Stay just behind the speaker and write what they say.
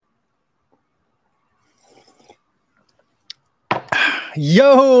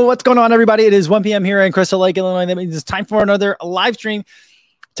Yo, what's going on, everybody? It is 1 p.m. here in Crystal Lake, Illinois. That means it's time for another live stream.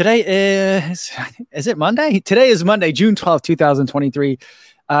 Today is it Monday? Today is Monday, June 12th, 2023.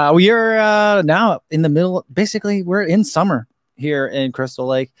 We are now in the middle. Basically, we're in summer here in Crystal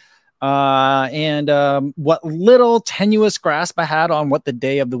Lake. And what little tenuous grasp I had on what the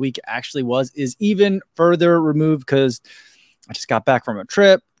day of the week actually was is even further removed because I just got back from a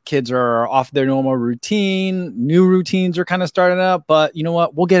trip. Kids are off their normal routine. New routines are kind of starting up, but you know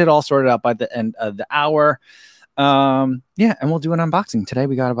what? We'll get it all sorted out by the end of the hour. And we'll do an unboxing. Today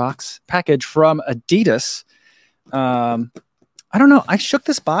we got a box package from Adidas. I don't know. I shook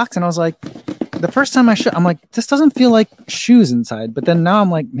this box and I was like, the first time I'm like, this doesn't feel like shoes inside. But then now I'm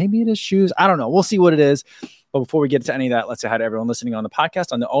like, maybe it is shoes. I don't know. We'll see what it is. But before we get to any of that, let's say hi to everyone listening on the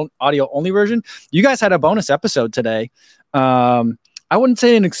podcast on the audio only version. You guys had a bonus episode today. I wouldn't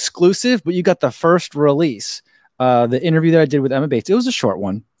say an exclusive, but you got the first release. The interview that I did with Emma Bates. It was a short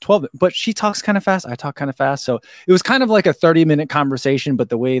one, 12, but she talks kind of fast. I talk kind of fast. So it was kind of like a 30-minute conversation, but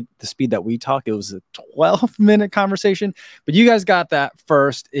the speed that we talk, it was a 12-minute conversation. But you guys got that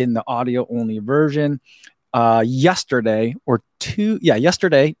first in the audio only version yesterday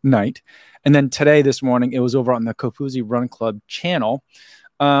night. And then today, this morning, it was over on the Kofuzi Run Club channel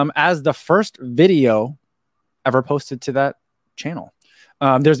as the first video ever posted to that channel.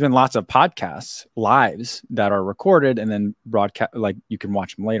 There's been lots of podcasts, lives that are recorded and then broadcast, like you can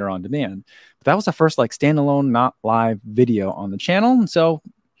watch them later on demand. But that was the first like standalone, not live video on the channel. And so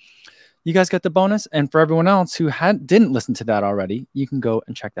you guys got the bonus. And for everyone else who didn't listen to that already, you can go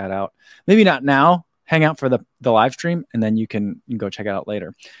and check that out. Maybe not now, hang out for the live stream, and then you can go check it out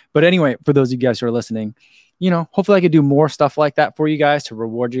later. But anyway, for those of you guys who are listening, hopefully I could do more stuff like that for you guys to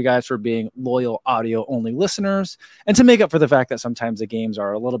reward you guys for being loyal audio only listeners and to make up for the fact that sometimes the games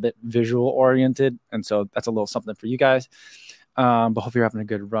are a little bit visual oriented. And so that's a little something for you guys. But hopefully you're having a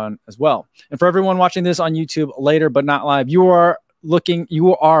good run as well. And for everyone watching this on YouTube later, but not live, you are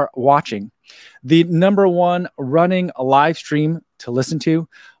watching the number one running live stream to listen to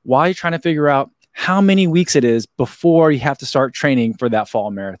while you're trying to figure out how many weeks it is before you have to start training for that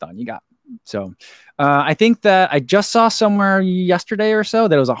fall marathon you got. So I think that I just saw somewhere yesterday or so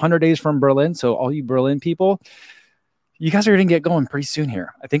that it was 100 days from Berlin. So all you Berlin people, you guys are going to get going pretty soon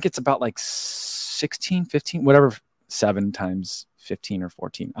here. I think it's about like 16, 15, whatever, 7 times 15 or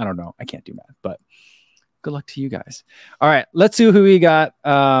 14. I don't know. I can't do math, but good luck to you guys. All right, let's see who we got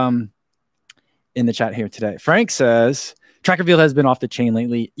in the chat here today. Frank says, track and field has been off the chain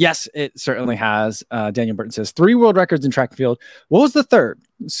lately. Yes, it certainly has. Daniel Burton says 3 world records in track and field. What was the third?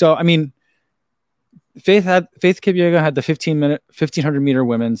 So, I mean, Faith Kipyegon had the 1500 meter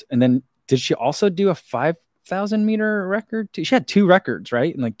women's. And then did she also do a 5,000 meter record? She had 2 records,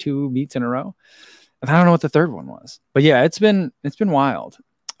 right? In like 2 meets in a row. And I don't know what the third one was, but yeah, it's been wild.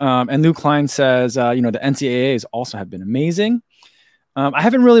 And Lou Klein says, the NCAAs also have been amazing. I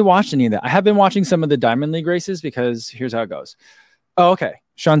haven't really watched any of that. I have been watching some of the Diamond League races because here's how it goes. Oh, okay.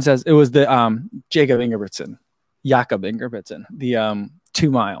 Sean says it was the Jakob Ingebrigtsen, the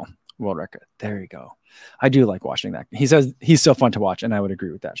 2 mile world record. There you go. I do like watching that. He says he's so fun to watch, and I would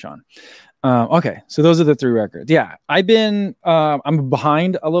agree with that, Sean. Okay, so those are the 3 records. Yeah, I'm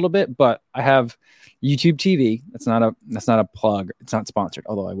behind a little bit, but I have YouTube TV. That's not a plug. It's not sponsored,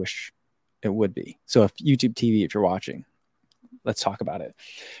 although I wish it would be. So if YouTube TV, if you're watching, let's talk about it.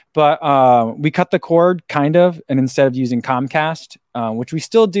 But we cut the cord kind of, and instead of using Comcast, which we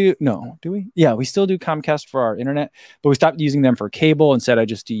still do. No, do we? Yeah, we still do Comcast for our internet, but we stopped using them for cable. Instead, I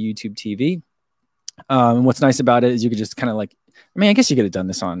just do YouTube TV. And what's nice about it is you could just kind of like, I guess you could have done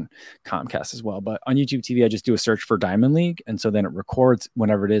this on Comcast as well, but on YouTube TV, I just do a search for Diamond League. And so then it records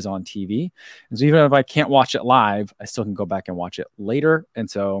whenever it is on TV. And so even if I can't watch it live, I still can go back and watch it later. And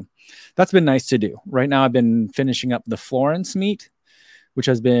so that's been nice to do. Right now, I've been finishing up the Florence meet, which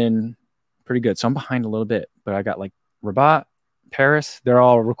has been pretty good. So I'm behind a little bit, but I got like Rabat, Paris, they're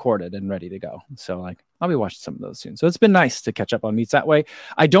all recorded and ready to go. So like, I'll be watching some of those soon. So it's been nice to catch up on meets that way.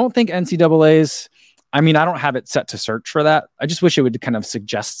 I don't think NCAA's, I don't have it set to search for that. I just wish it would kind of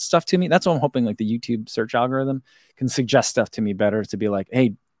suggest stuff to me. That's what I'm hoping, like the YouTube search algorithm can suggest stuff to me better to be like,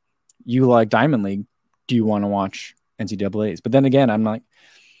 hey, you like Diamond League. Do you want to watch NCAA's? But then again, I'm like,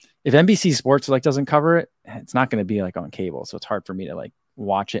 if NBC Sports like doesn't cover it, it's not going to be like on cable. So it's hard for me to like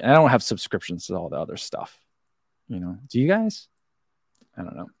watch it. And I don't have subscriptions to all the other stuff. Do you guys? I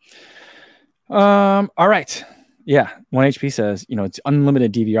don't know. All right. Yeah. 1HP says, it's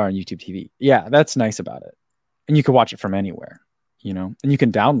unlimited DVR on YouTube TV. Yeah, that's nice about it. And you can watch it from anywhere, and you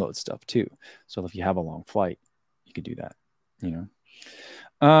can download stuff too. So if you have a long flight, you could do that,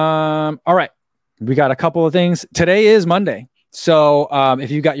 All right. We got a couple of things. Today is Monday. So if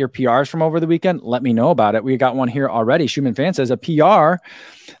you got your PRs from over the weekend, let me know about it. We got one here already. Schumann Fan says a PR.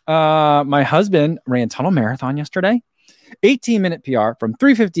 My husband ran tunnel marathon yesterday. 18-minute PR from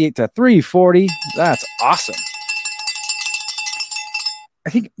 3:58 to 3:40. That's awesome. I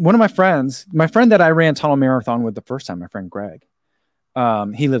think one of my friend that I ran tunnel marathon with the first time, my friend Greg,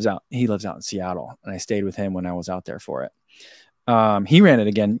 he lives out in Seattle, and I stayed with him when I was out there for it. He ran it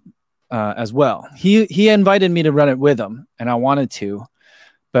again as well. He invited me to run it with him, and I wanted to,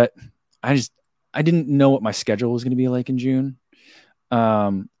 but I didn't know what my schedule was going to be like in June.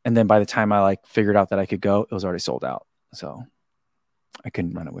 And then by the time I figured out that I could go, it was already sold out. So I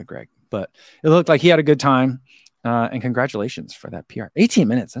couldn't run it with Greg, but it looked like he had a good time. And congratulations for that PR. 18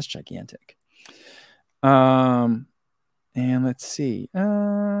 minutes. That's gigantic. And let's see. We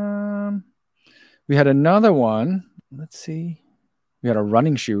had another one. Let's see. We had a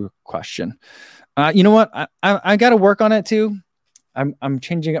running shoe question. You know what? I got to work on it too. I'm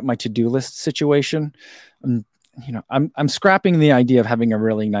changing up my to-do list situation. I'm scrapping the idea of having a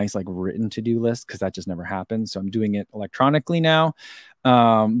really nice written to-do list because that just never happens. So I'm doing it electronically now.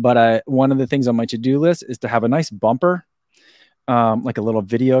 But one of the things on my to-do list is to have a nice bumper, like a little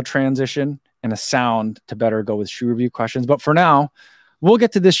video transition and a sound to better go with shoe review questions. But for now, we'll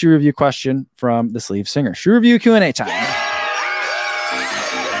get to this shoe review question from the Sleeve Singer. Shoe review Q&A time.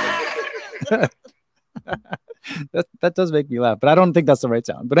 that does make me laugh, but I don't think that's the right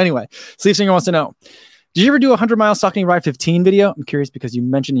sound. But anyway, Sleeve Singer wants to know, did you ever do a 100-mile Saucony Ride 15 video? I'm curious because you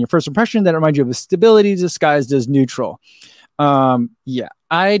mentioned in your first impression that it reminds you of a stability disguised as neutral. Yeah,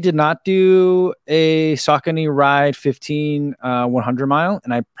 I did not do a Saucony Ride 15 100 mile,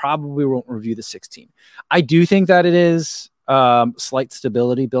 and I probably won't review the 16. I do think that it is slight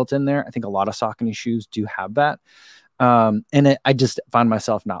stability built in there. I think a lot of Saucony shoes do have that. I just found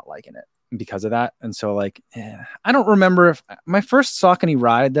myself not liking it because of that. And so I don't remember if my first Saucony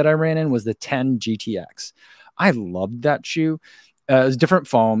Ride that I ran in was the 10 GTX. I loved that shoe. It was different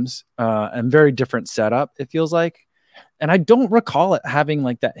foams and very different setup, it feels like. And I don't recall it having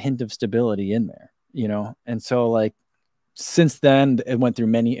that hint of stability in there, And so since then it went through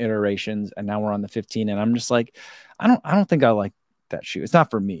many iterations, and now we're on the 15, and I'm just I don't think I like that shoe. It's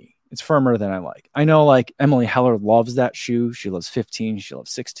not for me. It's firmer than I like. I know Emily Heller loves that shoe. She loves 15. She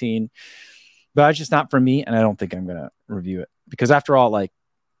loves 16, but it's just not for me. And I don't think I'm going to review it because after all,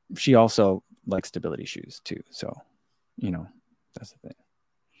 she also likes stability shoes too. So, that's the thing.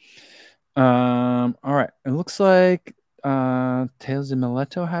 All right. It looks like Tales de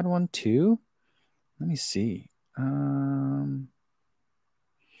Mileto had one too. Let me see. All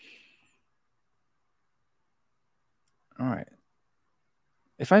right.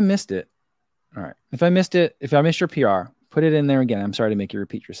 If I missed it, all right. If I missed your PR, put it in there again. I'm sorry to make you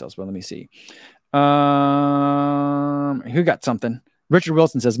repeat yourselves, but let me see. Who got something? Richard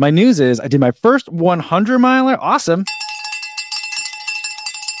Wilson says, my news is I did my first 100 miler. Awesome.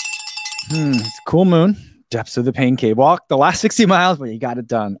 Cool moon. Depths of the Pain Cave Walk. The last 60 miles, but you got it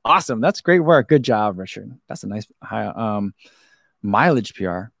done. Awesome. That's great work. Good job, Richard. That's a nice high mileage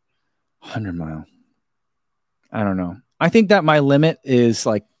PR. 100 mile. I don't know. I think that my limit is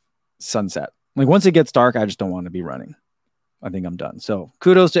sunset. Once it gets dark, I just don't want to be running. I think I'm done. So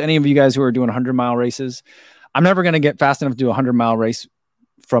kudos to any of you guys who are doing 100-mile races. I'm never going to get fast enough to do a 100-mile race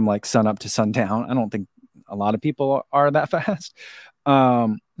from sun up to sundown. I don't think a lot of people are that fast.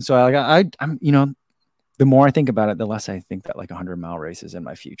 So I'm the more I think about it, the less I think that 100-mile race is in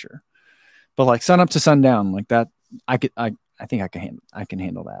my future. But sun up to sundown, that I think I can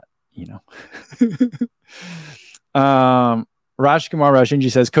handle that, Raj Kumar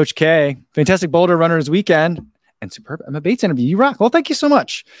Rajinji says, Coach K, fantastic Boulder Runners weekend and superb Emma Bates interview. You rock. Well, thank you so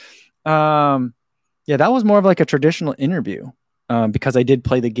much. Yeah, that was more of a traditional interview because I did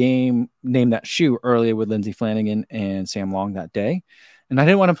play the game Name That Shoe earlier with Lindsay Flanagan and Sam Long that day. And I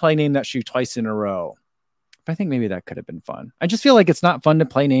didn't want to play Name That Shoe twice in a row. But I think maybe that could have been fun. I just feel like it's not fun to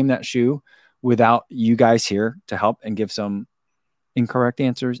play Name That Shoe without you guys here to help and give some incorrect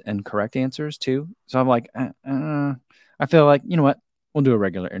answers and correct answers too. So I'm I feel like, you know what? We'll do a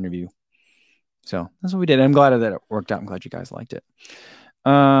regular interview. So that's what we did. I'm glad that it worked out. I'm glad you guys liked it.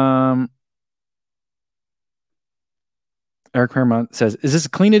 Eric Paramount says, is this a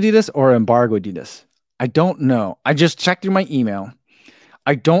clean Adidas or embargo Adidas? I don't know. I just checked through my email.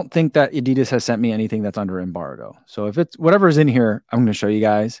 I don't think that Adidas has sent me anything that's under embargo. So if it's whatever's in here, I'm going to show you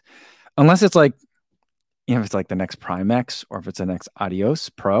guys. Unless it's if it's the next Prime X or if it's the next Adios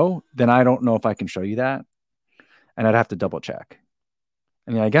Pro, then I don't know if I can show you that. And I'd have to double check.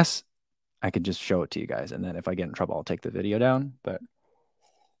 I mean, I guess I could just show it to you guys. And then if I get in trouble, I'll take the video down. But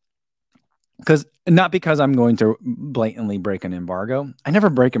Not because I'm going to blatantly break an embargo. I never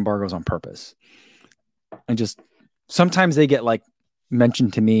break embargoes on purpose. Sometimes they get like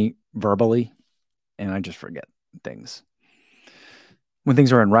mentioned to me verbally and I just forget things. When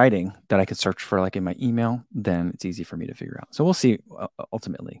things are in writing that I could search for like in my email, then it's easy for me to figure out. So we'll see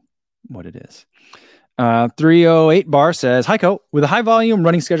ultimately what it is. 308 bar says, hi, Co. With a high volume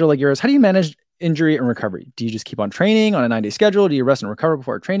running schedule like yours, how do you manage injury and recovery? Do you just keep on training on a 9-day schedule? Do you rest and recover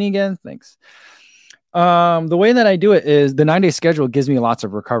before training again? Thanks. The way that I do it is the 9-day schedule gives me lots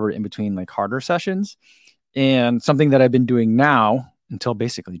of recovery in between like harder sessions. And something that I've been doing now until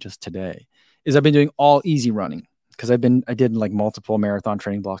basically just today is I've been doing all easy running because I did like multiple marathon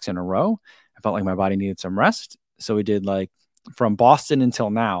training blocks in a row. I felt like my body needed some rest. So we did like from Boston until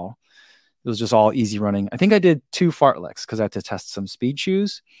now, it was just all easy running. I think I did 2 fartleks because I had to test some speed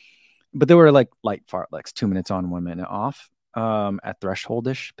shoes, but they were like light fartleks, 2 minutes on, 1 minute off, at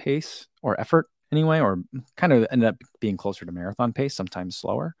thresholdish pace or effort anyway, or kind of ended up being closer to marathon pace, sometimes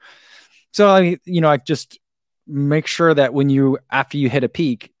slower. So I just make sure that after you hit a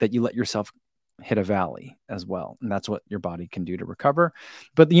peak, that you let yourself hit a valley as well. And that's what your body can do to recover.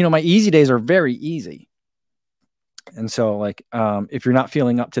 But, my easy days are very easy. And so like, if you're not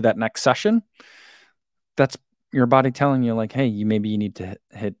feeling up to that next session, that's your body telling you like, hey, you need to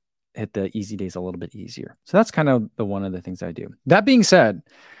hit the easy days a little bit easier. So that's kind of one of the things I do. That being said,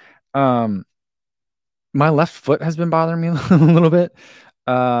 my left foot has been bothering me a little bit.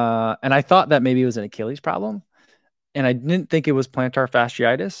 And I thought that maybe it was an Achilles problem. And I didn't think it was plantar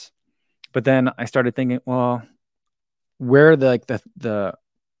fasciitis. But then I started thinking, well, where the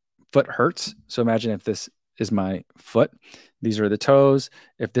foot hurts. So imagine if this is my foot, these are the toes.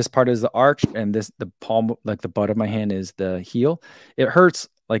 If this part is the arch and the palm, like the butt of my hand is the heel, it hurts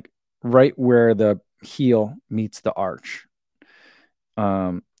like right where the heel meets the arch.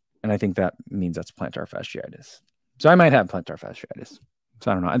 And I think that means that's plantar fasciitis. So I might have plantar fasciitis.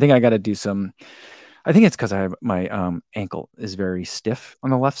 So I don't know. I think I got to do I think it's because my ankle is very stiff on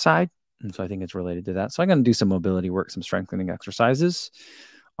the left side. And so I think it's related to that. So I'm going to do some mobility work, some strengthening exercises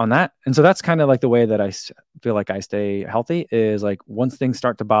on that. And so that's kind of like the way that I feel like I stay healthy is like once things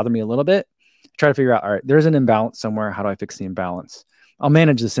start to bother me a little bit, try to figure out, all right, there's an imbalance somewhere. How do I fix the imbalance? I'll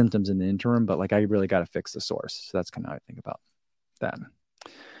manage the symptoms in the interim, but like I really got to fix the source. So that's kind of how I think about that.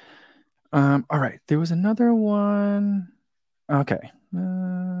 All right. There was another one. Okay.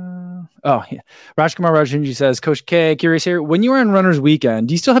 Yeah. Rajkumar Rajunji says, Coach K, curious here. When you are on runner's weekend,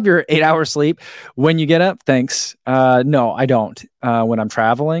 do you still have your 8-hour sleep when you get up? Thanks. No, I don't. When I'm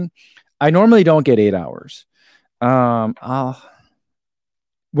traveling, I normally don't get 8 hours. When I'm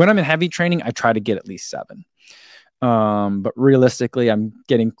in heavy training, I try to get at least 7. But realistically,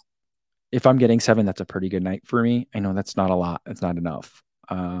 if I'm getting 7, that's a pretty good night for me. I know that's not a lot. It's not enough.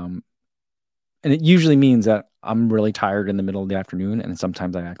 And it usually means that I'm really tired in the middle of the afternoon, and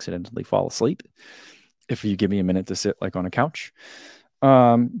sometimes I accidentally fall asleep if you give me a minute to sit like on a couch.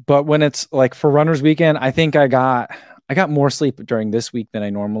 But when it's like for runner's weekend, I think I got more sleep during this week than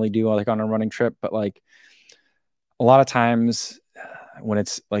I normally do, like on a running trip. But like a lot of times when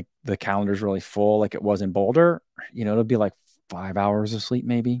it's like the calendar's really full, like it was in Boulder, it'll be like 5 hours of sleep,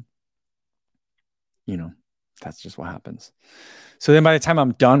 maybe. That's just what happens. So then by the time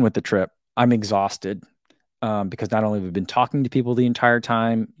I'm done with the trip, I'm exhausted because not only have we been talking to people the entire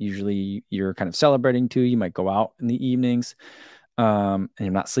time, usually you're kind of celebrating too. You might go out in the evenings and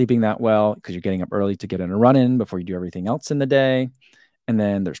you're not sleeping that well because you're getting up early to get in a run in before you do everything else in the day. And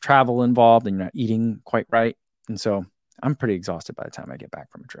then there's travel involved and you're not eating quite right. And so I'm pretty exhausted by the time I get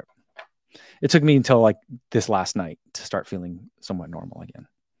back from a trip. It took me until like this last night to start feeling somewhat normal again.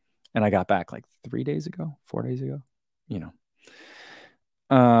 And I got back like 4 days ago.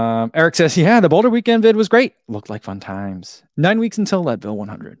 Eric says, yeah, the Boulder weekend vid was great. Looked like fun times. 9 weeks until Leadville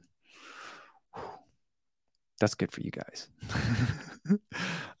 100. That's good for you guys. I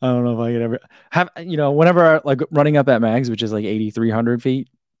don't know if I could ever have, whenever like running up at Mags, which is like 8,300 feet,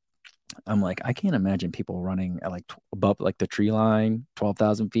 I'm like, I can't imagine people running at like above like the tree line,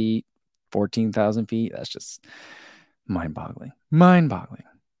 12,000 feet, 14,000 feet. That's just mind-boggling.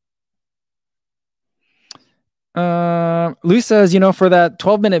 Luis says, for that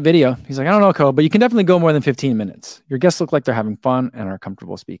 12-minute video, he's like, I don't know, Co, but you can definitely go more than 15 minutes. Your guests look like they're having fun and are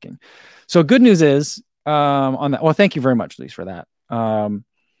comfortable speaking. So good news is, on that. Well, thank you very much, Luis, for that.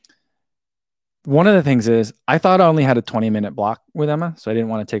 One of the things is I thought I only had a 20-minute block with Emma, so I didn't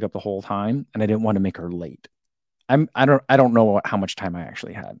want to take up the whole time and I didn't want to make her late. I don't know how much time I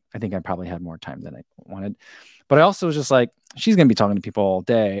actually had. I think I probably had more time than I wanted, but I also was just like, she's going to be talking to people all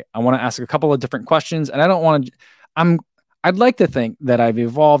day. I want to ask a couple of different questions and I don't want to, I'd like to think that I've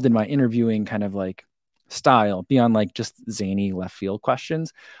evolved in my interviewing kind of like style beyond like just zany left field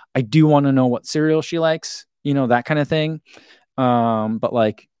questions. I do want to know what cereal she likes, that kind of thing. But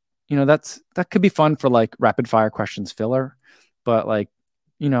like, that could be fun for like rapid fire questions filler. But like,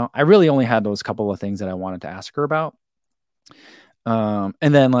 I really only had those couple of things that I wanted to ask her about. And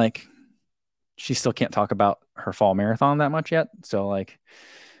then like, she still can't talk about her fall marathon that much yet. So like,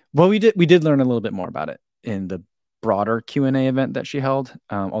 well, we did learn a little bit more about it in the broader Q&A event that she held.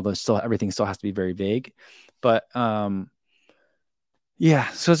 Although still everything still has to be very vague, but yeah.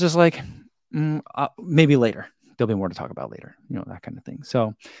 So it's just like maybe later there'll be more to talk about later, that kind of thing.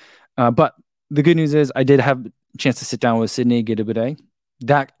 So, but the good news is I did have a chance to sit down with Sydney Gidibude.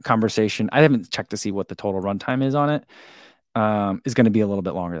 That conversation, I haven't checked to see what the total runtime is on it. Is going to be a little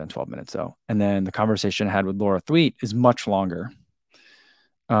bit longer than 12 minutes though. And then the conversation I had with Laura Thweet is much longer.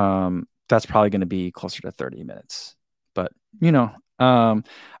 That's probably going to be closer to 30 minutes. But, I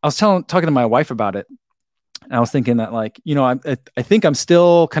was talking to my wife about it. And I was thinking that like, I think I'm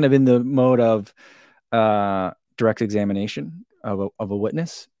still kind of in the mode of direct examination of a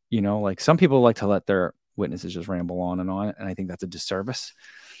witness. Like some people like to let their witnesses just ramble on. And I think that's a disservice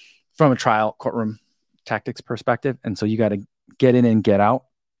from a trial courtroom tactics perspective. And so you got to get in and get out,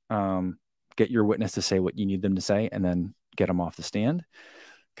 get your witness to say what you need them to say, and then get them off the stand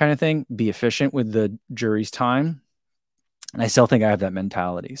kind of thing. Be efficient with the jury's time. And I still think I have that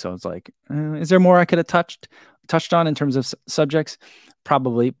mentality. So it's like, is there more I could have touched on in terms of subjects?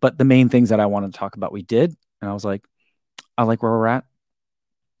 Probably. But the main things that I wanted to talk about, we did. And I was like, I like where we're at.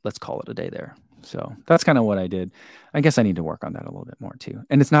 Let's call it a day there. So that's kind of what I did. I guess I need to work on that a little bit more too.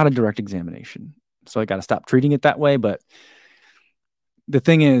 And it's not a direct examination. So I got to stop treating it that way. But the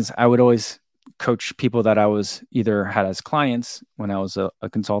thing is, I would always coach people that I was either had as clients when I was a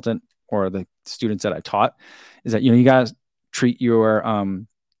consultant or the students that I taught, is that, you guys treat your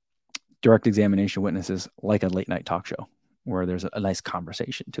direct examination witnesses like a late night talk show where there's a nice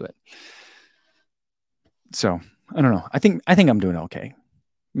conversation to it. So I don't know. I think I'm doing okay.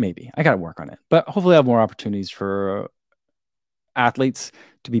 Maybe I got to work on it, but hopefully I have more opportunities for athletes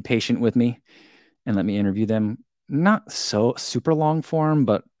to be patient with me and let me interview them. Not so super long form,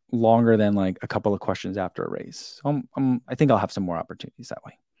 but longer than like a couple of questions after a race. So I think I'll have some more opportunities that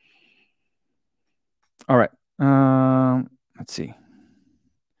way. All right. Let's see.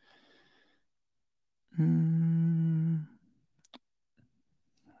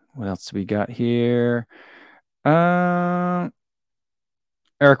 What else do we got here? Eric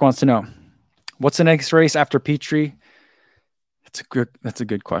wants to know, what's the next race after Peachtree? That's a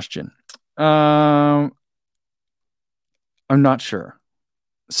good question. I'm not sure.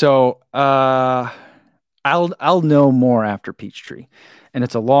 So I'll know more after Peachtree, and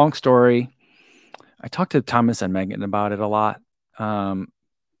it's a long story. I talked to Thomas and Megan about it a lot.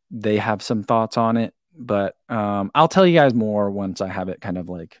 They have some thoughts on it, but I'll tell you guys more once I have it kind of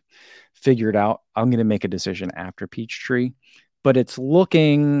like figured out. I'm going to make a decision after Peachtree, but it's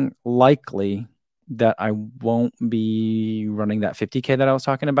looking likely that I won't be running that 50K that I was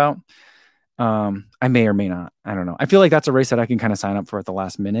talking about. I may or may not. I don't know. I feel like that's a race that I can kind of sign up for at the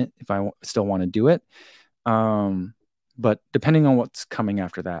last minute if I still want to do it. But depending on what's coming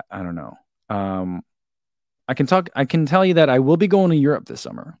after that, I don't know. I can tell you that I will be going to Europe this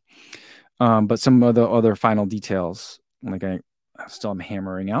summer. But some of the other final details, like I still am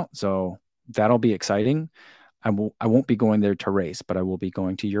hammering out. So that'll be exciting. I won't be going there to race, but I will be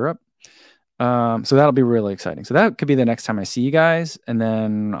going to Europe. So that'll be really exciting. So that could be the next time I see you guys. And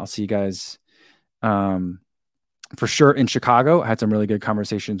then I'll see you guys for sure in Chicago. I had some really good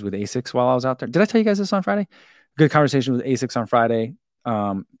conversations with ASICS while I was out there. Did I tell you guys this on Friday? Good conversation with ASICS on Friday.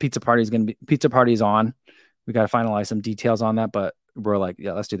 Pizza party is on. We got to finalize some details on that, but we're like,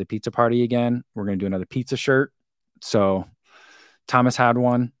 yeah, let's do the pizza party again. We're going to do another pizza shirt. So Thomas had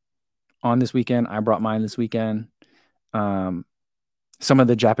one on this weekend. I brought mine this weekend. Some of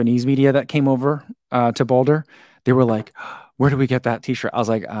the Japanese media that came over to Boulder, they were like, where do we get that t-shirt? I was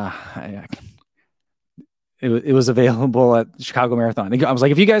like, it was available at Chicago Marathon. I was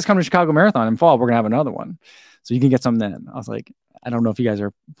like, if you guys come to Chicago Marathon in fall, we're going to have another one. So you can get some then. I was like, I don't know if you guys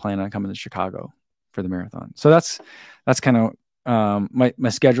are planning on coming to Chicago for the marathon. So that's kind of my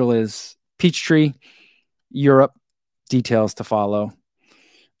schedule is Peachtree, Europe, details to follow.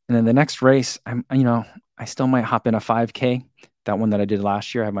 And then the next race, I still might hop in a 5K. That one that I did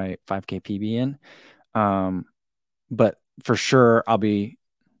last year, I have my 5K PB in. But for sure, I'll be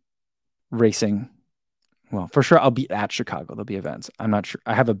racing. Well, for sure, I'll be at Chicago. There'll be events. I'm not sure.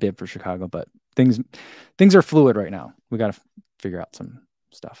 I have a bib for Chicago, but things are fluid right now. We got to figure out some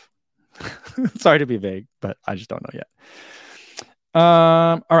stuff. Sorry to be vague, but I just don't know yet.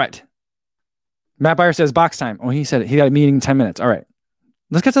 All right. Matt Byer says box time. Oh, he said he got a meeting in 10 minutes. All right.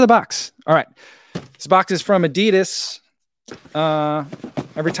 Let's get to the box. All right. This box is from Adidas.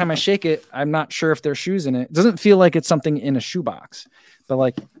 Every time I shake it, I'm not sure if there's shoes in it. It doesn't feel like it's something in a shoe box, but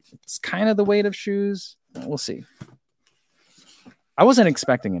like it's kind of the weight of shoes. We'll see. I wasn't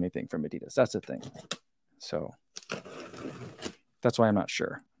expecting anything from Adidas. That's the thing. So that's why I'm not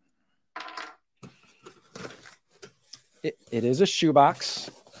sure. It is a shoe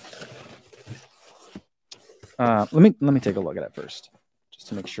box. Let me take a look at it first, just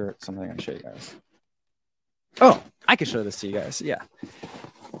to make sure it's something I can show you guys. Oh, I can show this to you guys. Yeah,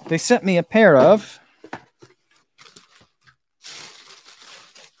 they sent me a pair of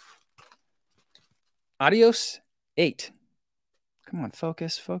Adios 8. Come on,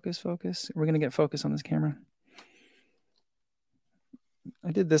 focus, focus, focus. We're gonna get focus on this camera.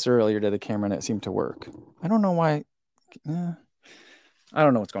 I did this earlier to the camera and it seemed to work. I don't know why. I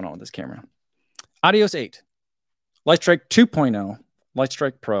don't know what's going on with this camera. Adios 8. Lightstrike 2.0.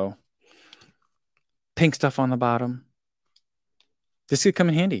 Lightstrike Pro. Pink stuff on the bottom. This could come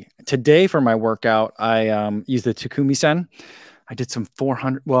in handy. Today for my workout, I used the Takumi Sen. I did some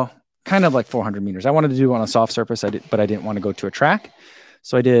 400, well, kind of like 400 meters. I wanted to do it on a soft surface, but I didn't want to go to a track.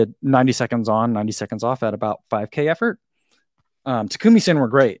 So I did 90 seconds on, 90 seconds off at about 5K effort. Takumi Sen were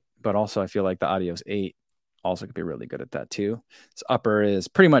great, but also I feel like the Adios 8 also could be really good at that too. This upper is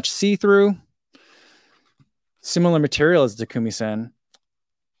pretty much see-through. Similar material as Takumi Sen.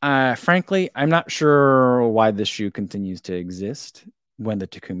 Frankly, I'm not sure why this shoe continues to exist when the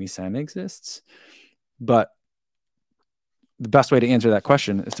Takumi Sen exists, but the best way to answer that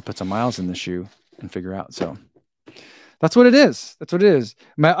question is to put some miles in the shoe and figure out. So that's what it is. That's what it is.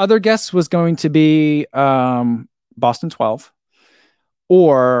 My other guess was going to be Boston 12,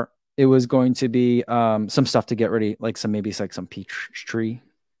 or it was going to be some stuff to get ready, like maybe like some Peachtree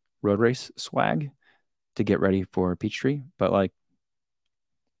road race swag to get ready for Peachtree. But like,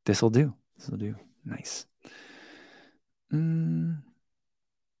 this will do. This will do. Nice.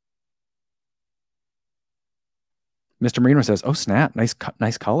 Mr. Marino says, "Oh snap!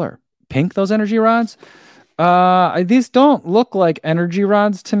 Nice color. Pink. Those energy rods. These don't look like energy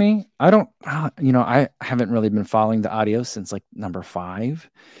rods to me. I don't. I haven't really been following the Adios since like number 5.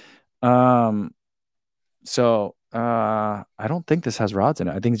 So I don't think this has rods in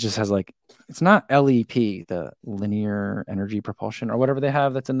it. I think it just has like, it's not LEP, the linear energy propulsion or whatever they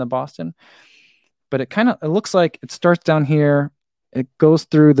have that's in the Boston, but it looks like it starts down here. It goes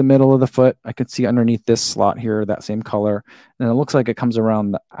through the middle of the foot. I could see underneath this slot here, that same color. And it looks like it comes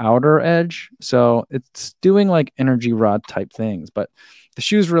around the outer edge. So it's doing like energy rod type things, but the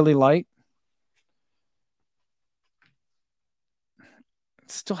shoe's really light.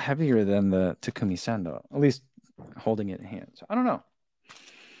 It's still heavier than the Takumi Sen, though, at least holding it in hand. So I don't know.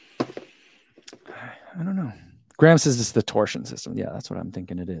 Graham says it's the torsion system. Yeah, that's what I'm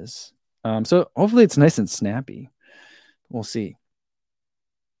thinking it is. So hopefully it's nice and snappy. We'll see.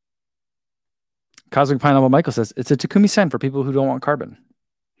 Cosmic Pineapple Michael says it's a Takumi Sen for people who don't want carbon.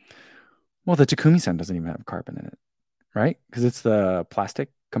 Well, the Takumi Sen doesn't even have carbon in it, right? Because it's the plastic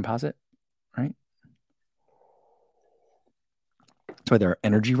composite, right? That's why there are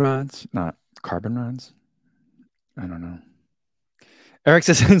energy rods, not carbon rods. I don't know. Eric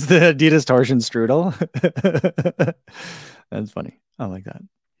says it's the Adidas torsion strudel. That's funny. I like that.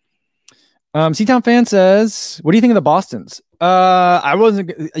 C-Town fan says, what do you think of the Bostons?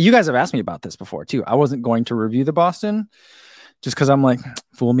 You guys have asked me about this before too. I wasn't going to review the Boston just because I'm like,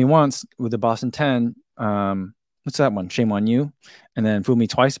 fool me once with the Boston 10. What's that one? Shame on you. And then fool me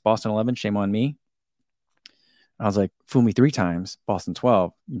twice, Boston 11, shame on me. I was like, fool me 3 times, Boston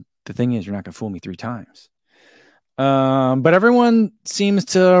 12. The thing is, you're not going to fool me 3 times. But everyone seems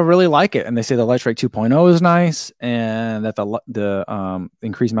to really like it. And they say the Lightstrike 2.0 is nice and that the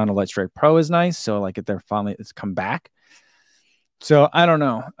increased amount of Lightstrike Pro is nice. So like if they're finally, it's come back. So I don't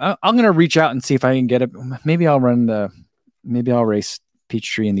know. I'm going to reach out and see if I can get it. Maybe I'll race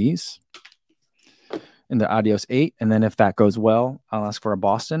Peachtree in these, in the Adios 8. And then if that goes well, I'll ask for a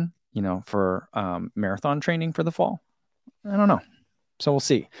Boston, for marathon training for the fall. I don't know. So we'll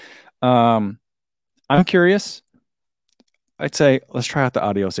see. I'm curious. I'd say let's try out the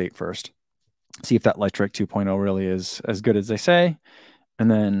Adios 8 first. See if that Lightstrike 2.0 really is as good as they say. And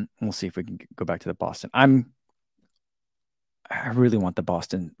then we'll see if we can go back to the Boston. I really want the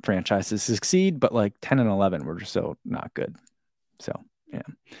Boston franchise to succeed, but like 10 and 11 were just so not good. So,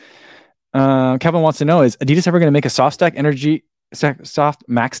 yeah. Kevin wants to know, is Adidas ever going to make a soft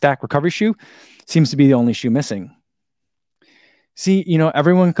max stack recovery shoe? Seems to be the only shoe missing. See,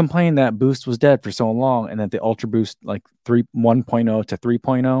 everyone complained that Boost was dead for so long and that the Ultra Boost like 1.0 to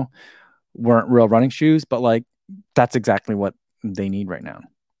 3.0 weren't real running shoes, but like that's exactly what they need right now.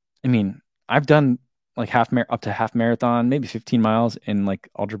 I mean, I've done like up to half marathon, maybe 15 miles in like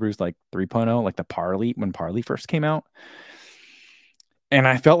Ultra Boost like 3.0, like the Parley when Parley first came out. And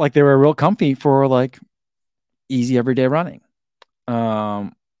I felt like they were real comfy for like easy everyday running.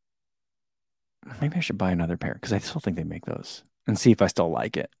 Maybe I should buy another pair because I still think they make those and see if I still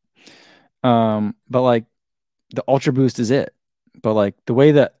like it. But like the Ultra Boost is it. But like the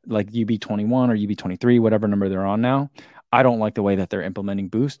way that like UB21 or UB23, whatever number they're on now, I don't like the way that they're implementing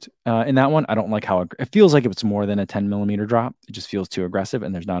Boost in that one. I don't like how it feels like it's more than a 10 millimeter drop. It just feels too aggressive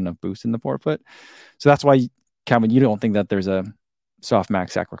and there's not enough boost in the forefoot. So that's why, Calvin, you don't think that there's a soft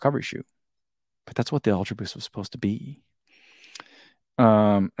max sack recovery shoe. But that's what the Ultra Boost was supposed to be.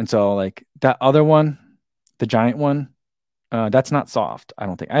 And so like that other one, the giant one, that's not soft. I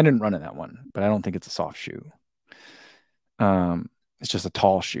don't think. I didn't run in that one, but I don't think it's a soft shoe. It's just a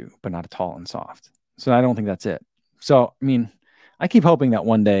tall shoe, but not a tall and soft. So I don't think that's it. So, I mean, I keep hoping that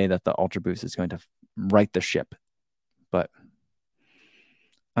one day that the Ultra Boost is going to right the ship, but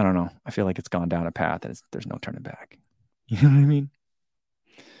I don't know. I feel like it's gone down a path that there's no turning back. You know what I mean?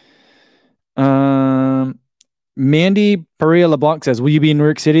 Mandy Perea LeBlanc says, will you be in New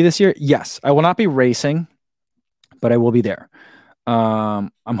York City this year? Yes, I will not be racing, but I will be there.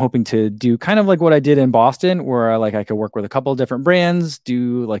 I'm hoping to do kind of like what I did in Boston, where I could work with a couple of different brands,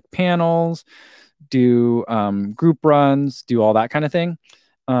 do like panels, do group runs, do all that kind of thing.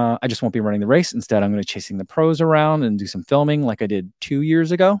 I just won't be running the race. Instead, I'm going to be chasing the pros around and do some filming like I did 2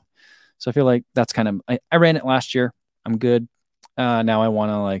 years ago. So I feel like that's kind of, I ran it last year. I'm good. Now I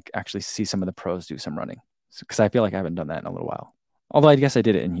want to like actually see some of the pros do some running because I feel like I haven't done that in a little while. Although I guess I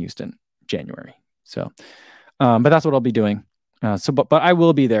did it in Houston, January. So, but that's what I'll be doing. But I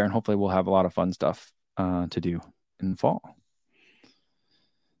will be there and hopefully we'll have a lot of fun stuff to do in the fall.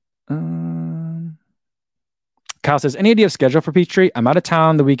 Kyle says, any idea of schedule for Peachtree? I'm out of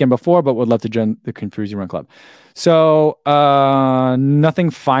town the weekend before, but would love to join the Confusing Run Club. So nothing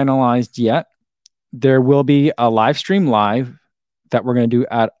finalized yet. There will be a live stream that we're going to do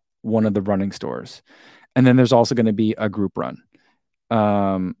at one of the running stores. And then there's also going to be a group run.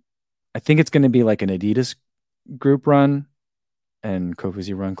 I think it's going to be like an Adidas group run, and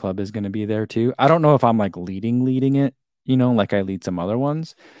Kofuzi Run Club is going to be there too. I don't know if I'm like leading it, like I lead some other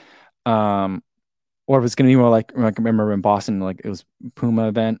ones. Or if it's going to be more like I remember in Boston, like it was Puma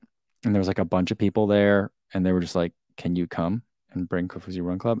event and there was like a bunch of people there and they were just like, can you come and bring Kofuzi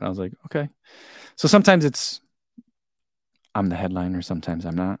Run Club? And I was like, okay. So sometimes I'm the headliner. Sometimes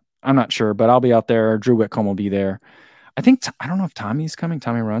I'm not. I'm not sure, but I'll be out there. Drew Whitcomb will be there. I don't know if Tommy's coming.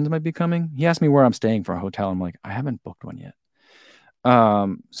 Tommy Runs might be coming. He asked me where I'm staying for a hotel. I'm like, I haven't booked one yet.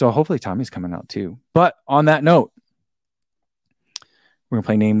 So hopefully Tommy's coming out too. But on that note, we're going to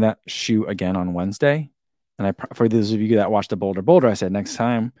play Name That Shoe again on Wednesday. And for those of you that watched the Boulder, I said next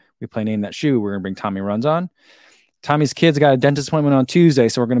time we play Name That Shoe, we're going to bring Tommy Runs on. Tommy's kids got a dentist appointment on Tuesday,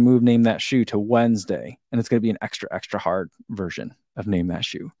 so we're going to move Name That Shoe to Wednesday. And it's going to be an extra hard version of Name That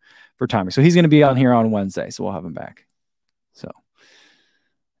Shoe for Tommy. So he's going to be on here on Wednesday, so we'll have him back. So,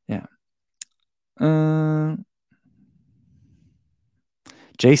 yeah.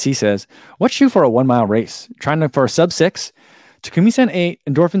 JC says, what shoe for a 1 mile race? Trying for a sub 6? Takumi Sen 8,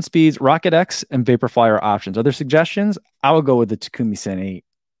 Endorphin Speeds, Rocket X, and Vaporfly are options. Other suggestions? I would go with the Takumi Sen 8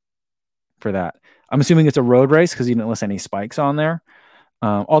 for that. I'm assuming it's a road race because you didn't list any spikes on there.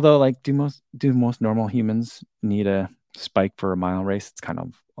 Although, like, do most normal humans need a spike for a mile race? It's kind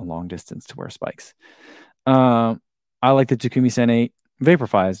of a long distance to wear spikes. I like the Takumi Sen 8.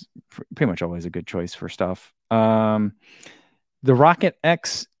 Vaporfly is pretty much always a good choice for stuff. The Rocket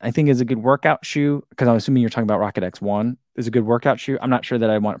X, I think, is a good workout shoe because I'm assuming you're talking about Rocket X1 is a good workout shoe. I'm not sure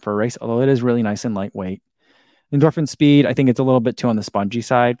that I want it for a race, although it is really nice and lightweight. Endorphin Speed, I think it's a little bit too on the spongy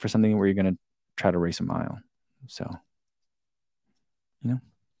side for something where you're going to try to race a mile. So,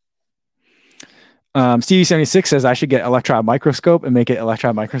 Stevie 76 says I should get electron microscope and make it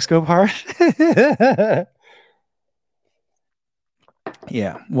electron microscope hard.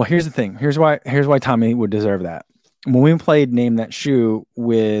 Yeah. Well, here's the thing. Here's why Tommy would deserve that. When we played Name That Shoe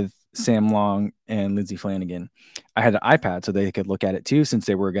with Sam Long and Lindsay Flanagan, I had an iPad so they could look at it too, since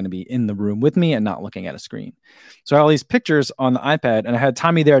they were going to be in the room with me and not looking at a screen. So I had all these pictures on the iPad, and I had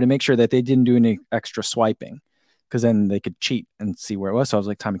Tommy there to make sure that they didn't do any extra swiping, because then they could cheat and see where it was. So I was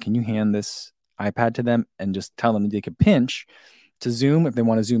like, Tommy, can you hand this iPad to them and just tell them they could pinch to zoom if they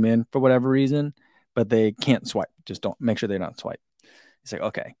want to zoom in for whatever reason, but they can't swipe. Just don't make sure they don't swipe. He's like,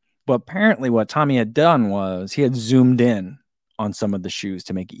 okay. But apparently what Tommy had done was he had zoomed in on some of the shoes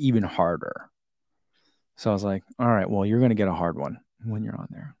to make it even harder. So I was like, all right, well, you're going to get a hard one when you're on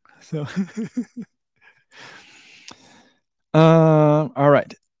there. So, all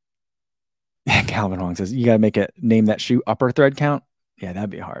right. Calvin Hong says, you got to name that shoe upper thread count. Yeah,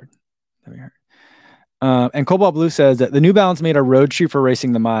 that'd be hard. That'd be hard. And Cobalt Blue says that the New Balance made a road shoe for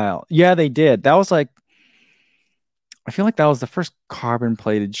racing the mile. Yeah, they did. That was like, I feel like that was the first carbon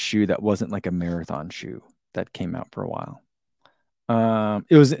plated shoe that wasn't like a marathon shoe that came out for a while.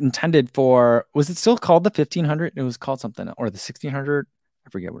 It was intended for, was it still called the 1500? It was called something, or the 1600. I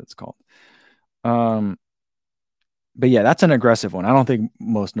forget what it's called. But yeah, that's an aggressive one. I don't think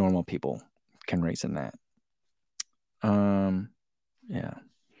most normal people can race in that. Yeah,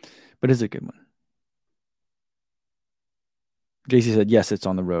 but it's a good one. JC said, yes, it's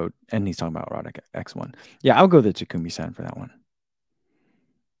on the road. And he's talking about Roddick X1. Yeah, I'll go the Takumi-san for that one.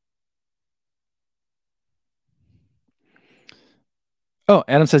 Oh,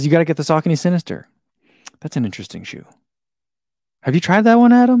 Adam says, you got to get the Saucony Sinister. That's an interesting shoe. Have you tried that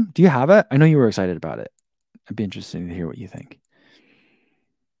one, Adam? Do you have it? I know you were excited about it. I'd be interested to hear what you think.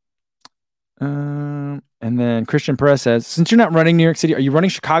 And then Christian Perez says, since you're not running New York City, are you running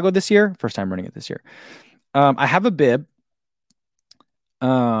Chicago this year? First time running it this year. I have a bib.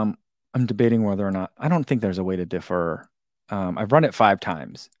 I'm debating whether or not, I don't think there's a way to defer. I've run it 5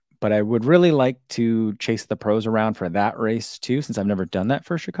 times, but I would really like to chase the pros around for that race too, since I've never done that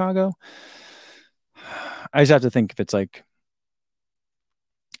for Chicago. I just have to think if it's like,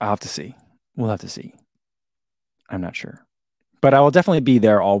 I'll have to see. We'll have to see. I'm not sure, but I will definitely be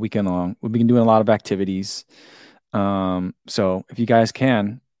there all weekend long. We've been doing a lot of activities. So if you guys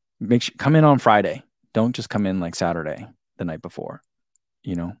can, come in on Friday. Don't just come in like Saturday, the night before.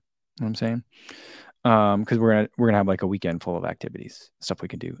 You know what I'm saying? Because we're gonna have like a weekend full of activities, stuff we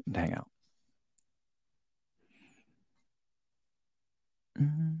can do and hang out.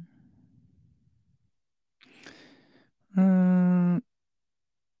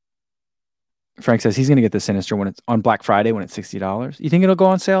 Frank says he's gonna get the Sinister when it's on Black Friday when it's $60. You think it'll go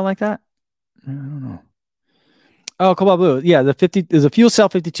on sale like that? I don't know. Oh, Cobalt Blue. Yeah, there's a fuel cell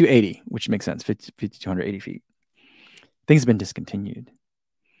 5280, which makes sense. 5,280 feet. Things have been discontinued.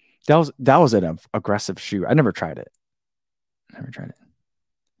 That was an aggressive shoe. I never tried it.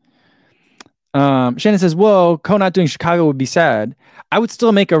 Shannon says, whoa, Co not doing Chicago would be sad. I would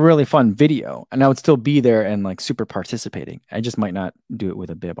still make a really fun video and I would still be there and like super participating. I just might not do it with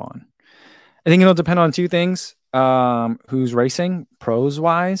a bib on. I think it'll depend on 2 things. Who's racing pros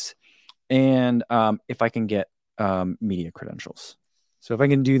wise and if I can get media credentials. So if I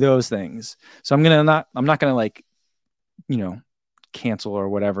can do those things. So I'm not gonna like, cancel or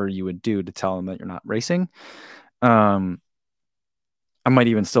whatever you would do to tell them that you're not racing. I might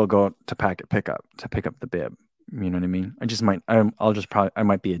even still go to pick up the bib. You know what I mean? I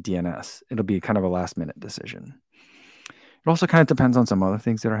might be a DNS. It'll be kind of a last minute decision. It also kind of depends on some other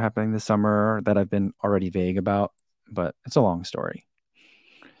things that are happening this summer that I've been already vague about, but it's a long story.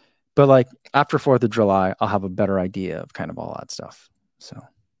 But like after 4th of July, I'll have a better idea of kind of all that stuff. So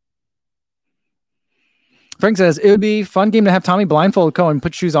Frank says it would be a fun game to have Tommy blindfold Co and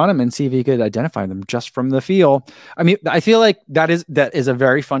put shoes on him and see if he could identify them just from the feel. I mean, I feel like that is a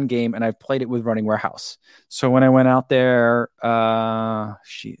very fun game, and I've played it with Running Warehouse. So when I went out there, it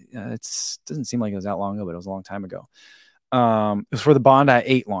doesn't seem like it was that long ago, but it was a long time ago. It was for the Bondi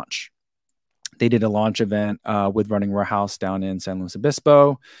 8 launch. They did a launch event with Running Warehouse down in San Luis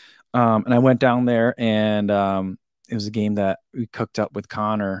Obispo, and I went down there, and it was a game that we cooked up with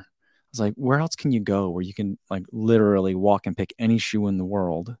Connor. I was like, where else can you go where you can like literally walk and pick any shoe in the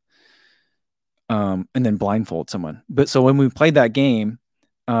world and then blindfold someone? But so when we played that game,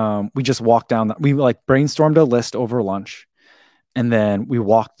 we just walked down, we like brainstormed a list over lunch. And then we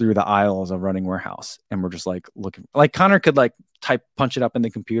walked through the aisles of Running Warehouse and we're just like looking, like Connor could like punch it up in the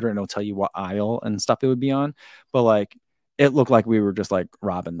computer and it'll tell you what aisle and stuff it would be on. But like, it looked like we were just like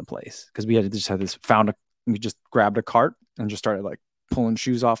robbing the place because we just grabbed a cart and just started like pulling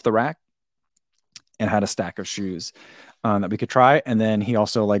shoes off the rack and had a stack of shoes that we could try. And then he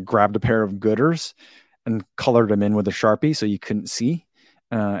also like grabbed a pair of Gooders and colored them in with a Sharpie so you couldn't see.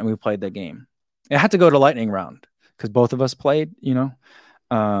 And we played that game. It had to go to lightning round because both of us played, and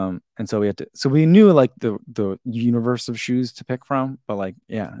so we knew like the universe of shoes to pick from. But like,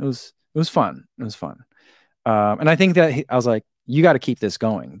 yeah, it was fun. It was fun. And I think that I was like, you got to keep this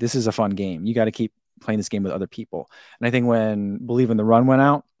going. This is a fun game. You got to keep playing this game with other people. And I think when Believe in the Run went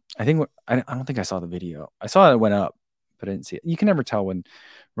out, I don't think I saw the video. I saw it went up, but I didn't see it. You can never tell when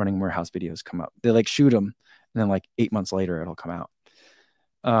Running Warehouse videos come up. They like shoot them, and then like 8 months later it'll come out.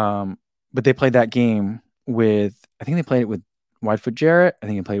 But they played that game with, I think they played it with Whitefoot Jarrett. I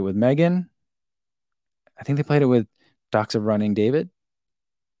think he played it with Megan. I think they played it with Docs of Running David.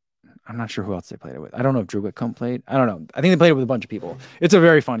 I'm not sure who else they played it with. I don't know if Drew Whitcomb played. I don't know. I think they played it with a bunch of people. It's a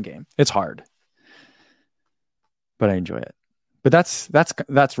very fun game. It's hard, but I enjoy it. But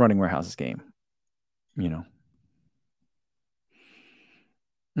that's Running Warehouse's game, you know.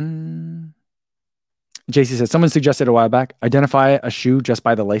 JC says someone suggested a while back, identify a shoe just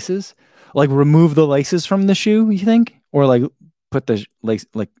by the laces, like remove the laces from the shoe. You think, or like put the lace,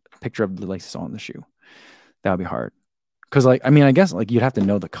 like picture of the laces on the shoe. That would be hard. Because, like, I mean, I guess, like, you'd have to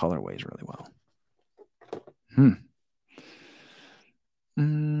know the colorways really well.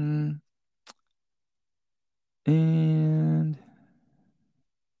 And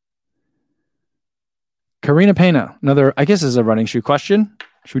Karina Pena, another, I guess, is a running shoe question.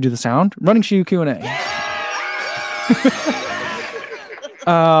 Should we do the sound? Running shoe Q&A.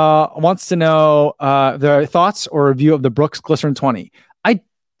 Wants to know their thoughts or review of the Brooks Glycerin 20. I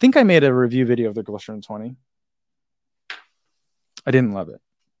think I made a review video of the Glycerin 20. I didn't love it.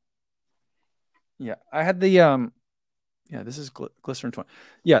 Yeah, I had the yeah, this is Glycerin 20.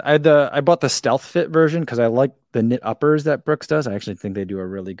 Yeah, I bought the Stealth Fit version because I like the knit uppers that Brooks does. I actually think they do a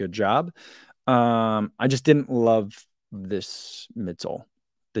really good job. I just didn't love this midsole,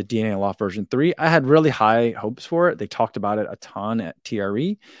 the DNA Loft version 3. I had really high hopes for it. They talked about it a ton at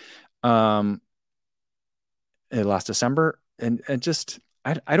TRE last December, and just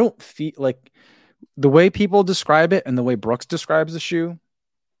I don't feel like the way people describe it and the way Brooks describes the shoe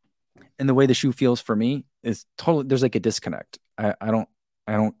and the way the shoe feels for me is totally, there's like a disconnect. I don't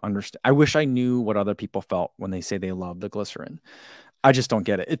understand. I wish I knew what other people felt when they say they love the Glycerin. I just don't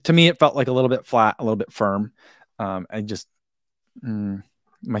get it. To me, it felt like a little bit flat, a little bit firm. I just,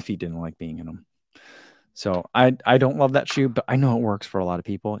 my feet didn't like being in them. So I don't love that shoe, but I know it works for a lot of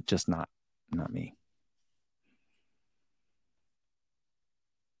people. Just not me.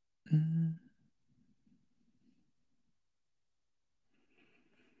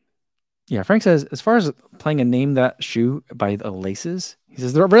 Yeah, Frank says, as far as playing a name that shoe by the laces, he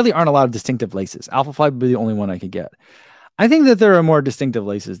says there really aren't a lot of distinctive laces. Alpha Fly would be the only one I could get. I think that there are more distinctive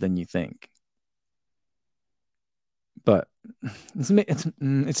laces than you think. But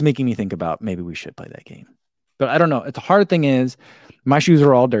it's making me think about maybe we should play that game. But I don't know. The hard thing is my shoes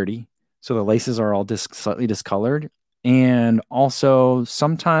are all dirty, so the laces are all slightly discolored. And also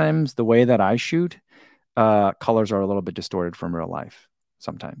sometimes the way that I shoot, colors are a little bit distorted from real life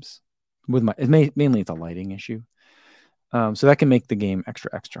sometimes. With mainly it's a lighting issue. So that can make the game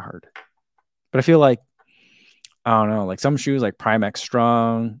extra hard. But I feel like, I don't know, like some shoes like Prime X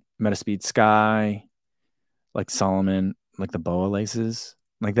Strong, Metaspeed Sky, like Solomon, like the boa laces,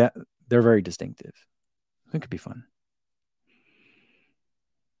 like that, they're very distinctive. It could be fun.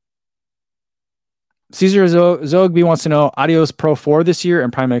 Caesar Zogby wants to know Adios Pro 4 this year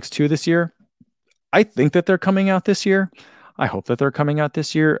and Prime X2 this year. I think that they're coming out this year. I hope that they're coming out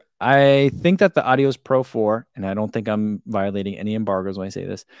this year. I think that the Adios Pro 4, and I don't think I'm violating any embargoes when I say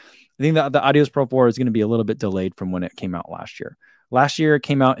this, I think that the Adios Pro 4 is going to be a little bit delayed from when it came out last year. Last year it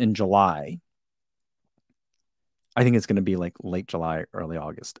came out in July. I think it's going to be like late July, early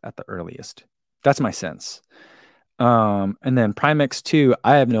August at the earliest. That's my sense. And then Prime X2,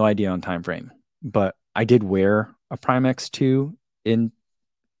 I have no idea on time frame, but I did wear a Prime X2 in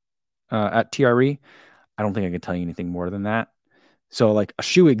at TRE. I don't think I can tell you anything more than that. So like a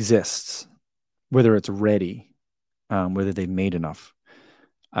shoe exists, whether it's ready, whether they've made enough,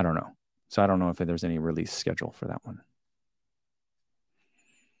 I don't know. So I don't know if there's any release schedule for that one.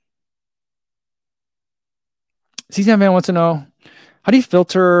 CCM Van wants to know, how do you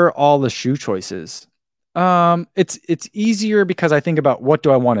filter all the shoe choices? It's easier because I think about what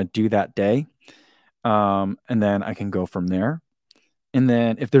do I want to do that day. And then I can go from there. And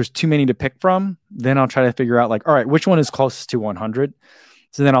then if there's too many to pick from, then I'll try to figure out like, all right, which one is closest to 100?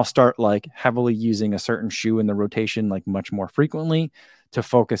 So then I'll start like heavily using a certain shoe in the rotation, like much more frequently to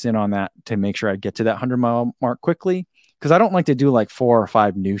focus in on that to make sure I get to that 100-mile mark quickly. Cause I don't like to do like 4 or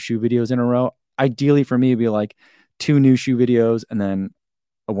 5 new shoe videos in a row. Ideally for me, it'd be like 2 new shoe videos and then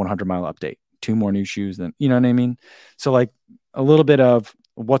a 100-mile update, 2 more new shoes. Then, you know what I mean? So like a little bit of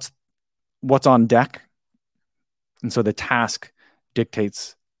what's on deck. And so the task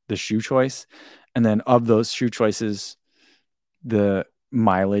dictates the shoe choice. And then of those shoe choices, the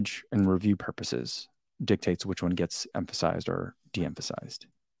mileage and review purposes dictates which one gets emphasized or de-emphasized,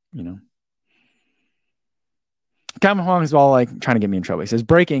 you know? Calvin Huang is all like trying to get me in trouble. He says,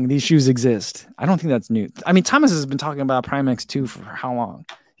 breaking, these shoes exist. I don't think that's new. I mean, Thomas has been talking about Prime X2 for how long?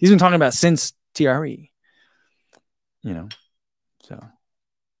 He's been talking about since TRE, you know? So,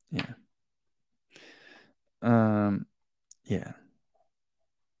 yeah. Yeah.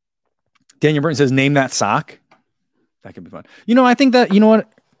 Daniel Burton says, name that sock. That could be fun. You know, I think that, you know what?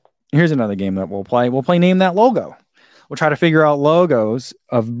 Here's another game that we'll play. We'll play Name That Logo. We'll try to figure out logos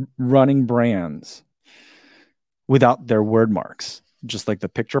of running brands without their word marks, just like the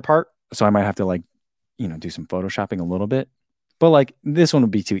picture part. So I might have to like, you know, do some photoshopping a little bit. But like this one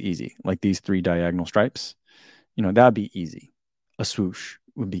would be too easy. Like these 3 diagonal stripes, you know, that'd be easy. A swoosh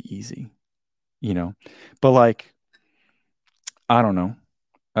would be easy, you know. But like, I don't know.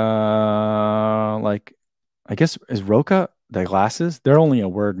 Like I guess is Roca the glasses? They're only a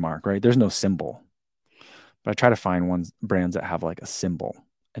word mark, right? There's no symbol. But I try to find brands that have like a symbol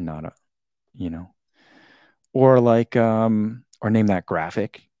and not a, you know, or like or name that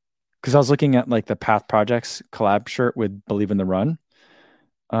graphic. Because I was looking at like the Path Projects collab shirt with Believe in the Run.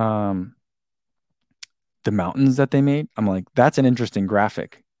 Um, the mountains that they made. I'm like, that's an interesting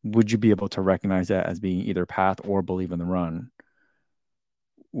graphic. Would you be able to recognize that as being either Path or Believe in the Run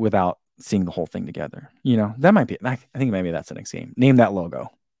without seeing the whole thing together? You know, that might be, I think maybe that's the next game. Name that logo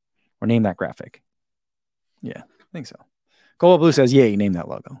or name that graphic. Yeah, I think so. Gold Blue says, yay, name that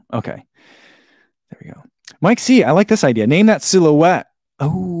logo. Okay. There we go. Mike C, I like this idea. Name that silhouette.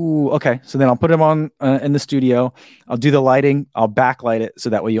 Oh, okay. So then I'll put him on in the studio. I'll do the lighting. I'll backlight it so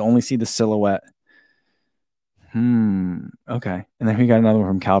that way you only see the silhouette. Okay. And then we got another one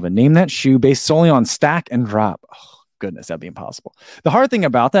from Calvin. Name that shoe based solely on stack and drop. Oh, goodness, that'd be impossible. The hard thing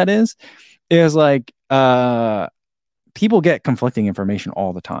about that is like people get conflicting information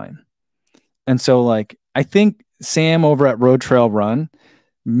all the time. And so like I think Sam over at Road Trail Run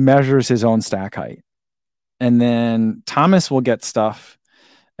measures his own stack height. And then Thomas will get stuff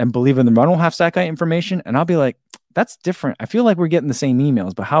and Believe in the Run will have stack height information. And I'll be like, that's different. I feel like we're getting the same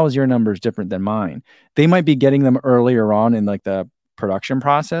emails, but how is your numbers different than mine? They might be getting them earlier on in like the production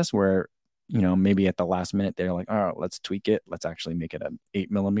process where, you know, maybe at the last minute, they're like, all right, let's tweak it. Let's actually make it an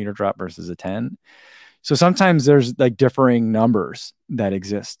 8mm drop versus a 10. So sometimes there's like differing numbers that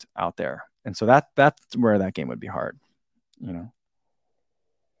exist out there. And so that's where that game would be hard, you know?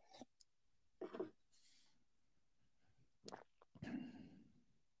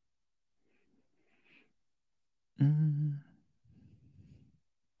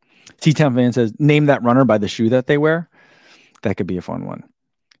 T-Town Fan says, name that runner by the shoe that they wear. That could be a fun one.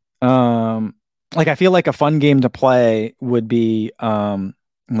 Like I feel like a fun game to play would be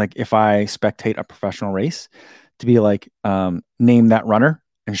like if I spectate a professional race to be like name that runner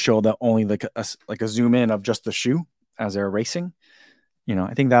and show the only like a zoom in of just the shoe as they're racing. You know,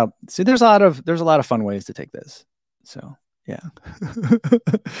 I think that see there's a lot of fun ways to take this. So yeah.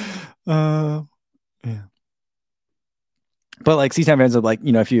 Yeah. But like C-Time fans are like,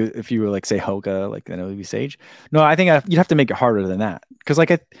 you know, if you were like say Hoka, like then it would be Sage. No, I think you'd have to make it harder than that. Because like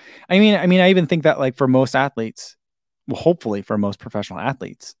I mean, I even think that like for most athletes, well, hopefully for most professional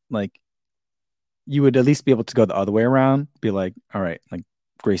athletes, like you would at least be able to go the other way around, be like, all right, like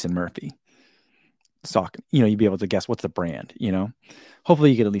Grayson Murphy, sock, you know, you'd be able to guess what's the brand, you know.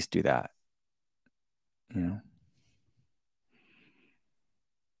 Hopefully you could at least do that. You know.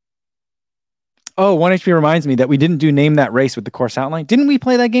 Oh, 1HP reminds me that we didn't do name that race with the course outline. Didn't we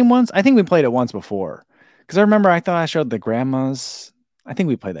play that game once? I think we played it once before. Because I remember I thought I showed the grandmas. I think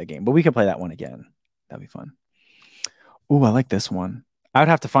we played that game, but we could play that one again. That'd be fun. Ooh, I like this one. I would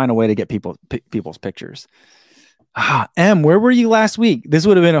have to find a way to get people's pictures. Where were you last week? This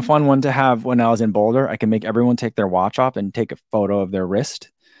would have been a fun one to have when I was in Boulder. I can make everyone take their watch off and take a photo of their wrist.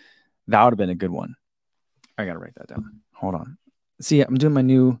 That would have been a good one. I got to write that down. Hold on. See, I'm doing my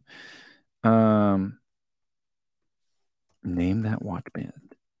new name that watch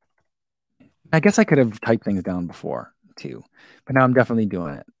band. I guess I could have typed things down before too, but now I'm definitely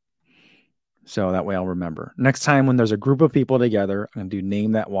doing it. So that way I'll remember. Next time when there's a group of people together, I'm going to do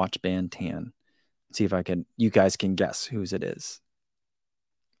name that watch band tan. See if you guys can guess whose it is.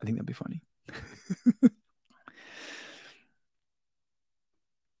 I think that'd be funny.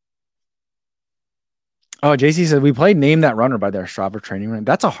 Oh, JC said we played Name That Runner by their Strava training run.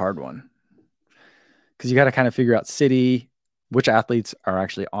 That's a hard one. Because you got to kind of figure out city, which athletes are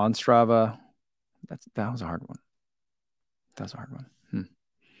actually on Strava. That was a hard one. That was a hard one.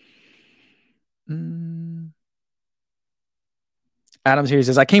 Adams here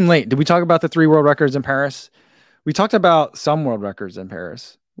says, I came late. Did we talk about the 3 world records in Paris? We talked about some world records in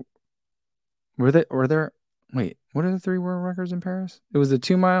Paris. Were there wait, what are the 3 world records in Paris? It was the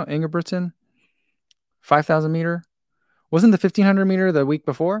 2-mile Ingebrigtsen, 5,000 meter. Wasn't the 1,500 meter the week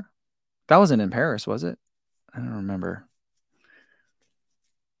before? That wasn't in Paris, was it? I don't remember.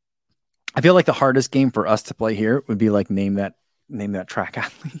 I feel like the hardest game for us to play here would be like name that track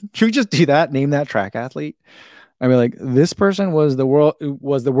athlete. Should we just do that? Name that track athlete. I'd be like, this person was the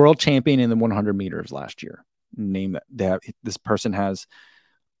world champion in the 100 meters last year. Name that this person has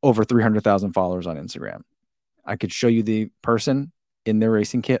over 300,000 followers on Instagram. I could show you the person in their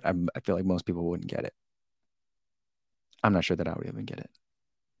racing kit. I feel like most people wouldn't get it. I'm not sure that I would even get it.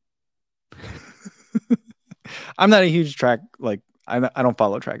 I'm not a huge track, like I don't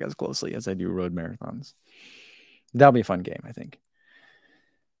follow track as closely as I do road marathons. That'll be a fun game, I think.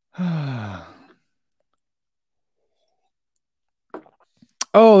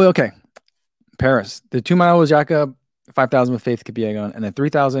 Oh, okay. Paris. The 2 mile was Jakob, 5,000 with Faith Kipyegon, and then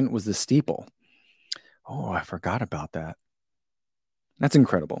 3,000 was the steeple. Oh, I forgot about that. That's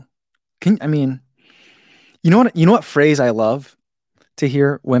incredible. I mean, you know what phrase I love to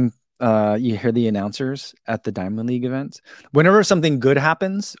hear when you hear the announcers at the Diamond League events? Whenever something good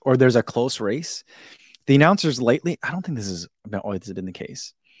happens or there's a close race, the announcers lately, I don't think this has always been the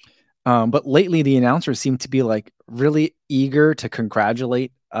case, but lately the announcers seem to be like really eager to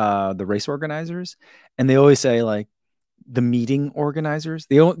congratulate the race organizers, and they always say like the meeting organizers.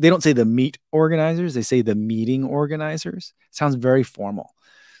 They don't say the meet organizers. They say the meeting organizers. Sounds very formal.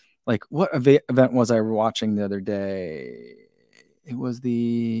 Like what event was I watching the other day? It was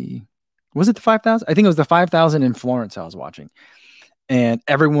the 5,000? I think it was the 5,000 in Florence I was watching. And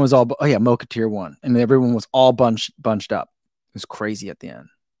everyone was all, oh yeah, Mochateer won. And everyone was all bunched up. It was crazy at the end.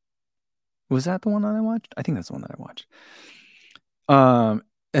 Was that the one that I watched? I think that's the one that I watched.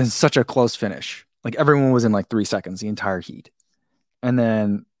 And such a close finish. Like everyone was in like 3 seconds, the entire heat. And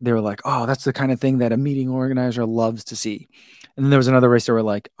then they were like, oh, that's the kind of thing that a meeting organizer loves to see. And then there was another race that were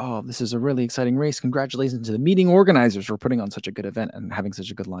like, oh, this is a really exciting race. Congratulations to the meeting organizers for putting on such a good event and having such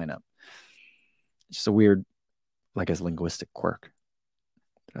a good lineup. It's just a weird, like a linguistic quirk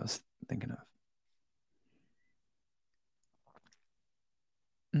that I was thinking of.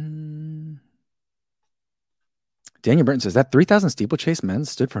 Daniel Burton says that 3,000 steeplechase men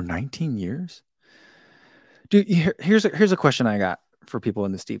stood for 19 years. Dude, here's a question I got for people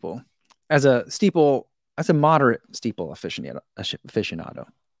in the steeple. As a moderate steeple aficionado,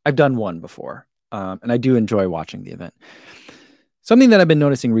 I've done one before, and I do enjoy watching the event. Something that I've been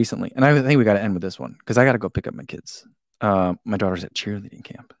noticing recently, and I think we got to end with this one because I got to go pick up my kids. My daughter's at cheerleading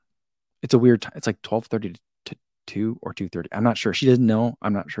camp. It's a weird time. It's like 12:30 to 2 or 2:30. I'm not sure. She doesn't know.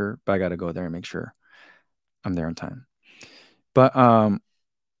 I'm not sure, but I got to go there and make sure I'm there on time. But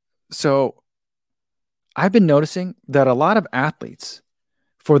so I've been noticing that a lot of athletes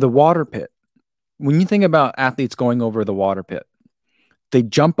for the water pit, when you think about athletes going over the water pit, they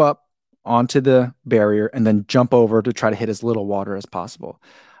jump up onto the barrier and then jump over to try to hit as little water as possible.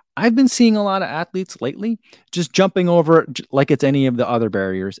 I've been seeing a lot of athletes lately just jumping over like it's any of the other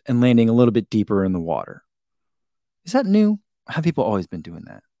barriers and landing a little bit deeper in the water. Is that new? Have people always been doing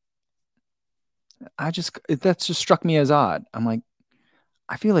that? That's just struck me as odd. I'm like,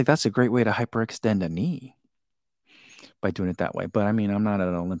 I feel like that's a great way to hyperextend a knee by doing it that way. But I mean, I'm not at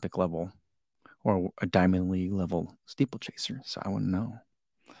an Olympic level or a Diamond League level steeplechaser, so I wouldn't know.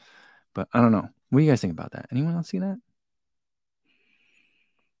 But I don't know. What do you guys think about that? Anyone else see that?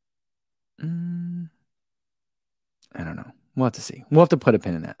 I don't know. We'll have to see. We'll have to put a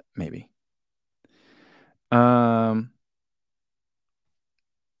pin in that, maybe. Yeah.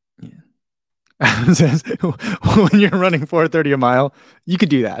 Says when you're running 4:30 a mile, you could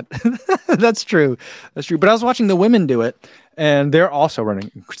do that. That's true. That's true. But I was watching the women do it, and they're also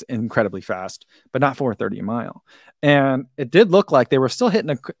running incredibly fast, but not 4:30 a mile. And it did look like they were still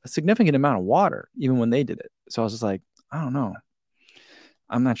hitting a significant amount of water even when they did it. So I was just like, I don't know.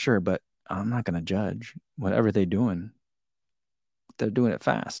 I'm not sure, but I'm not going to judge whatever they're doing. They're doing it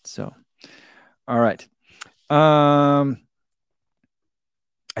fast. So, all right. I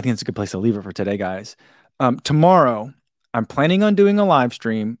think it's a good place to leave it for today, guys. Tomorrow, I'm planning on doing a live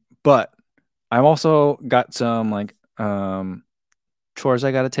stream, but I've also got some like chores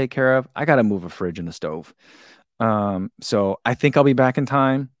I got to take care of. I got to move a fridge and a stove. So I think I'll be back in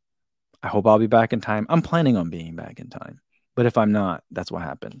time. I hope I'll be back in time. I'm planning on being back in time, but if I'm not, that's what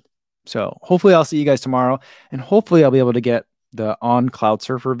happened. So hopefully I'll see you guys tomorrow, and hopefully I'll be able to get the on Cloud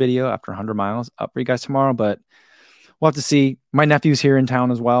Surfer video after 100 miles up for you guys tomorrow, but we'll have to see. My nephew's here in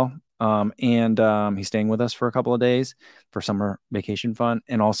town as well. And he's staying with us for a couple of days for summer vacation fun.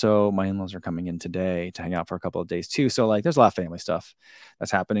 And also my in-laws are coming in today to hang out for a couple of days too. So like there's a lot of family stuff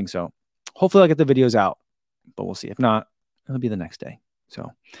that's happening. So hopefully I'll get the videos out, but we'll see. If not, it'll be the next day.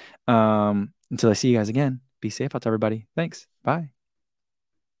 So until I see you guys again, be safe out to everybody. Thanks. Bye.